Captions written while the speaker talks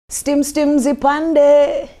Stim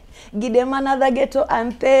zipande. Give them another ghetto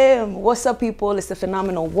anthem. What's up, people? It's the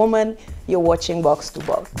phenomenal woman. You're watching Box to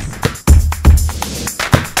Box.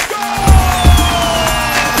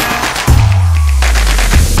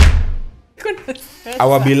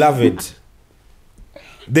 Our beloved,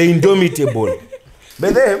 the indomitable.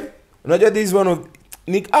 But then, unajua this one of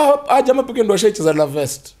Nick. Jama peke ndo ashaicheza na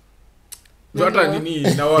vest. Hata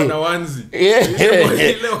nini na wanzi.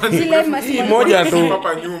 Moja tu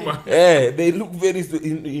hapa nyuma. They look very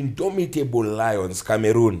indomitable lions.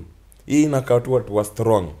 Cameroon. Hii inakaa tu watu wa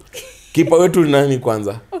strong. Kipa wetu ni nani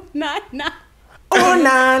kwanza? Nana.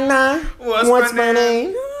 Nana. What's my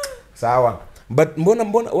name? Sawa. But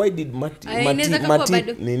mbona why did Mati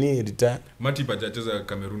nini retire? Mati hajacheza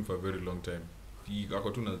Cameroon for a very long time. Ako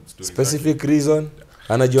tu na story. Specific reason?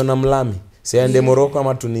 Anajiona mlami. Siende Morocco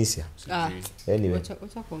ama Tunisia. Anyway.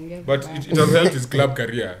 But it has helped his club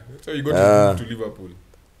career. So he got to Liverpool.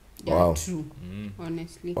 Yeah, wow. True.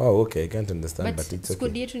 Honestly. Wow, okay, I can't understand, but it's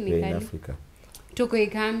okay. In Africa. Toko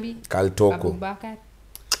Ikambi. Kaltoko. Abubakar.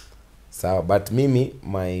 So, but Mimi,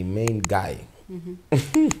 my main guy.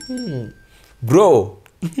 Bro,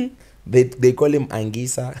 they call him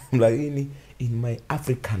Angisa. In my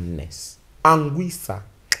Africanness. Anguissa.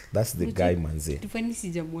 That's the guy manze. Tufani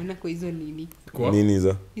sijamuona kwa hizo nini. Kwa? Nini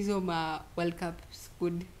hizo? Hizo ma World Cup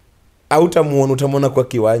squad. Utamuona kwa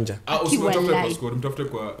kiwanja. Usitafute kwa squad, mtafute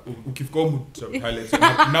kwa ukifika highlights.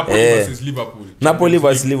 Napoli versus Liverpool. Napoli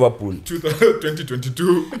versus Liverpool.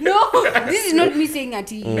 2022. No, this is not me saying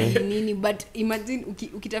ati nini, but imagine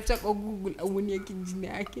ukitafuta kwa Google auone kijina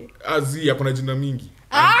yake. Hakuna jina mingi.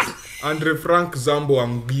 Andre Frank Zambo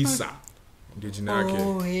Angisa. Ndio jina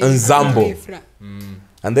yake. Nzambo.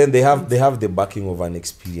 And then they have the backing of an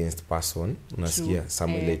experienced person. Unasikia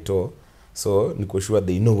Samuel Eto'o. So niko sure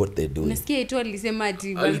they know what they're doing. Unasikia Eto'o alisema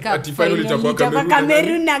ati World Cup finally itakuwa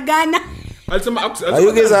Cameroon na Ghana. Alisema are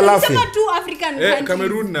you guys laughing? Alisema two African countries.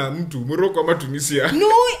 Cameroon na mtu Morocco ama Tunisia. No,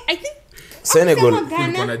 I think Senegal.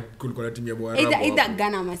 Kulikuwa na timu ya Mwarabu. Either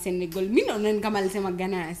Ghana ama Senegal. Mimi naona kama alisema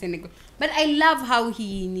Ghana na Senegal. But I love how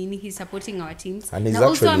he's supporting our teams. And he's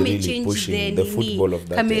actually really pushing the football of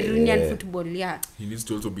that Cameroonian football, yeah. He needs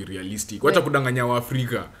to also be realistic. Wacha kudanganya wa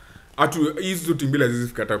Afrika. Hizo timu bila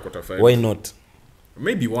zisifikata quarter final. Why not?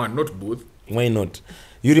 Maybe one, not both. Why not?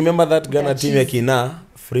 You remember that Ghana team ya kina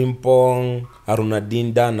Frimpong, Aruna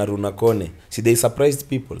Dinda na Aruna Kone? See, they surprised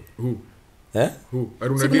people. Who? Who?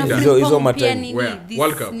 Aruna Dinda. Hizo matime. Where?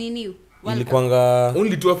 World Cup. Ilikuanga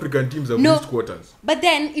only 2 African teams have reached quarters. But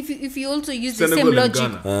then if you also use Senegal the same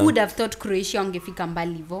logic, who would have thought Croatia angefika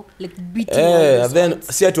mbali hivyo, like beating then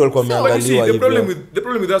si atu walikuwa wameangaliwa hivyo. The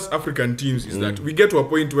problem with us African teams is that we get to a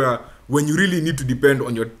point where when you really need to depend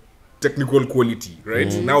on your technical quality,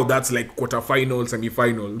 right? Now that's like quarterfinal,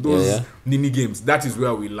 semi-final, those mini games. That is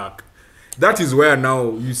where we lack. That is where now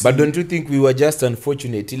you see. But don't you think we were just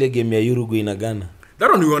unfortunate ile game ya Uruguay na Ghana? That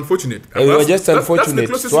one we were unfortunate. We were just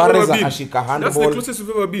unfortunate. Suarez ashika handball. That's the closest we've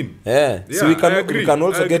ever been. So we can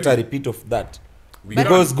also get a repeat of that.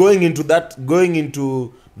 Because going into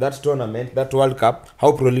that tournament, that World Cup,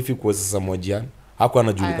 how prolific was Samoa Gyan? Hakuwa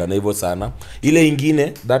anajulikana hivyo sana. Ile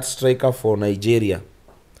ingine, that striker for Nigeria,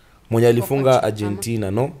 mwenye alifunga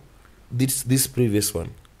Argentina, no? This previous one.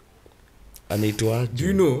 Anaitwa. Do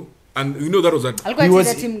you know? And you know that was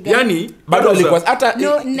yani bado alikuwa hata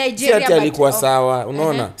Nigeria alikuwa sawa,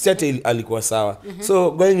 unaona? Siati alikuwa sawa.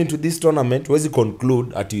 So going into this tournament, was it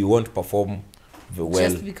conclude that you won't perform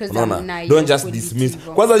well? Unaona? Don't just dismiss.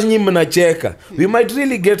 Kwanza nyinyi mnacheka. We might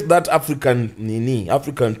really get that African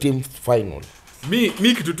team final. Me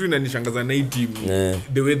kitu tu inanishangaza na hii team,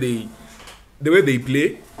 the way they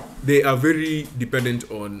play, they are very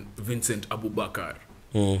dependent on Vincent Abubakar.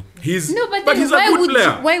 He's a good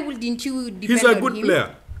player. Why wouldn't you depend on him? He's a good player,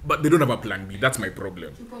 but they don't have a plan B. That's my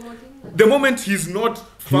problem. The moment he's not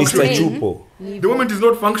functioning, Mr. Chupo. The moment he's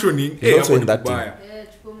not functioning, he's also in that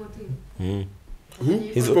team. Who?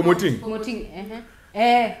 He's promoting.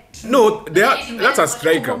 No, that's a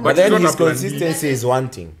striker, but then his consistency is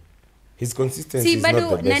wanting. His consistency is not the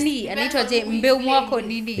best. Nani anaitwa je mbeu mwako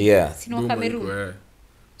nini? Sino Cameroon.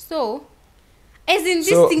 So as in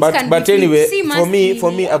these things can but be anyway,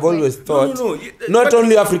 for me I've always thought not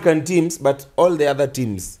only African teams but all the other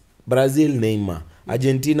teams, Brazil Neymar,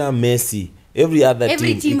 Argentina Messi, every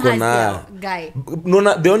team has their guy. No,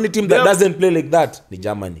 the only team that doesn't play like that is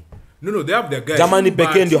Germany. No, they have their guys. Germany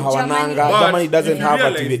pekee ndio hawananga. Germany doesn't have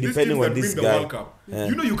a team depending on this guy.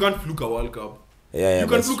 You know you can't fluke a World Cup. You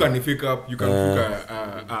can fluke an FA Cup, you can fluke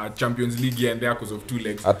a Champions League here and there because of 2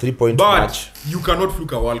 legs. A 3-point But match. you cannot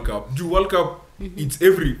fluke a World Cup. Do World Cup, it's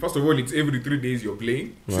every 3 days you're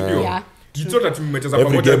playing. Yeah. It's not that mmecheza Every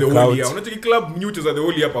pamoja the game whole counts. year. Unacheki club new cheza the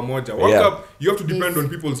whole year pamoja. World Yeah. Cup you have to depend on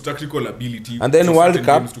people's tactical ability. And then for World certain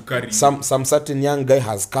Cup, games to carry. some certain young guy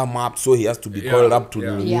has come up, so he has to be called up to the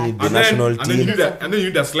And national then, team. and then you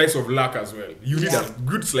need a slice of luck as well. You need a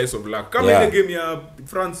good slice of luck. Kama Yeah. ile game ya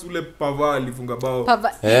France ule Pavard alifunga bao.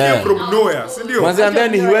 Yeah. From nowhere, si ndio? And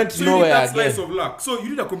then he went So you need nowhere that again slice of luck. So you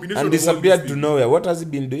need a combination and of all disappeared these to things. nowhere. What has he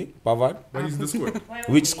been doing, Pavard? But he's in the squad.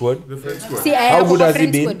 Which squad? The French squad. See, How good has he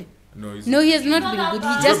French been? squad. No, He has not been good.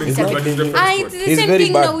 He just He's not but he's been the good. French it's squad. the He's same very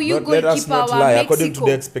thing bad. now. You Let us goalkeeper not wa lie. According to Mexico.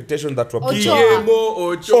 the expectation that were Ochoa. Guillermo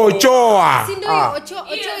Ochoa. Ochoa. Si ndio Ochoa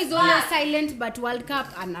is always silent but World Cup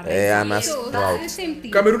ana So that's the same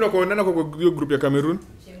thing. Cameroon wako nani kwa hiyo group ya Cameroon?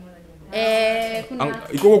 Kuna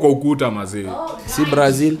Iko kwa ukuta mazee. Si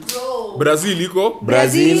Brazil. Brazil iko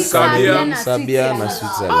Brazil, Serbia Cameroon, na Serbia na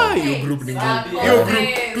Switzerland. hiyo group ni ngumu. Hiyo group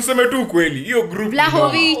tuseme tu kweli. Hiyo group.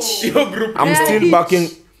 Vlahovic. Hiyo group. I'm still backing.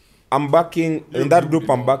 I'm backing in that group.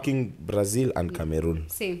 I'm backing Brazil and Cameroon.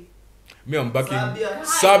 Same. Me I'm backing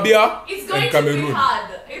Serbia It's going and to be Cameroon. hard.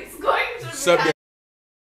 It's going to be Serbia